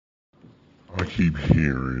keep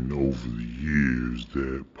hearing over the years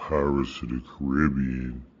that Pirates of the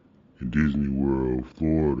Caribbean in Disney World,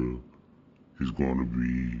 Florida is going to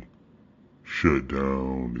be shut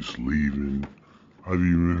down, it's leaving. I've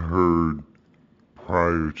even heard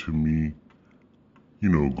prior to me,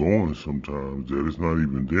 going sometimes that it's not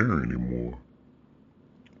even there anymore.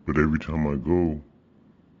 But every time I go,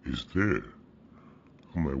 it's there.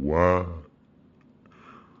 I'm like, why?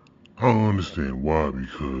 I don't understand why,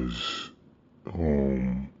 because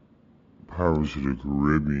Pirates of the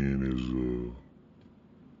Caribbean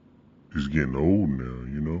is getting old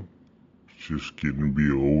now. It's just getting to be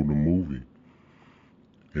an older movie.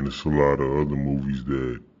 And it's a lot of other movies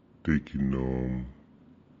that they can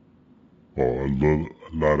or a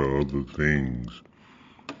lot of other things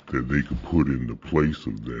that they could put in the place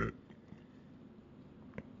of that.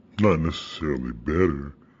 Not necessarily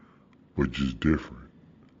better, but just different.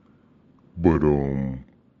 But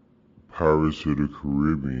Pirates of the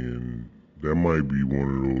Caribbean, that might be one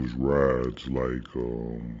of those rides like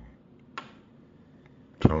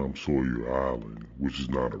Tom Sawyer Island, which is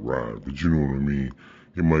not a ride, but you know what I mean.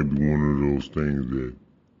 It might be one of those things that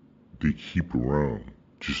they keep around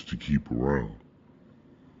just to keep around.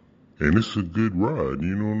 And it's a good ride,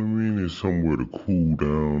 you know what I mean? It's somewhere to cool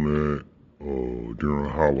down at during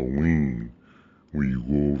Halloween. When you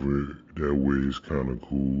go over it that way, it's kind of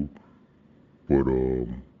cool. But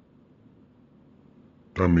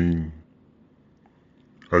I mean,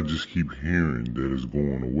 I just keep hearing that it's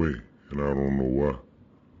going away, and I don't know why.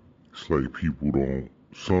 It's like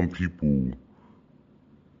some people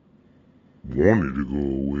want it to go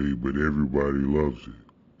away, but everybody loves it.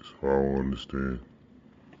 So I don't understand.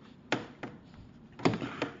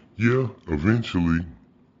 Yeah, eventually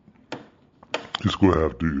it's gonna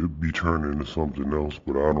have to be turned into something else,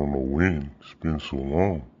 but I don't know when. It's been so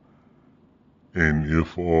long. And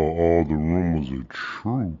if all the rumors are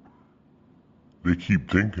true, they keep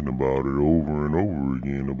thinking about it over and over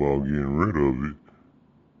again about getting rid of it.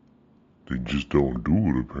 They just don't do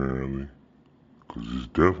it apparently, because it's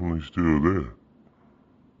definitely still there.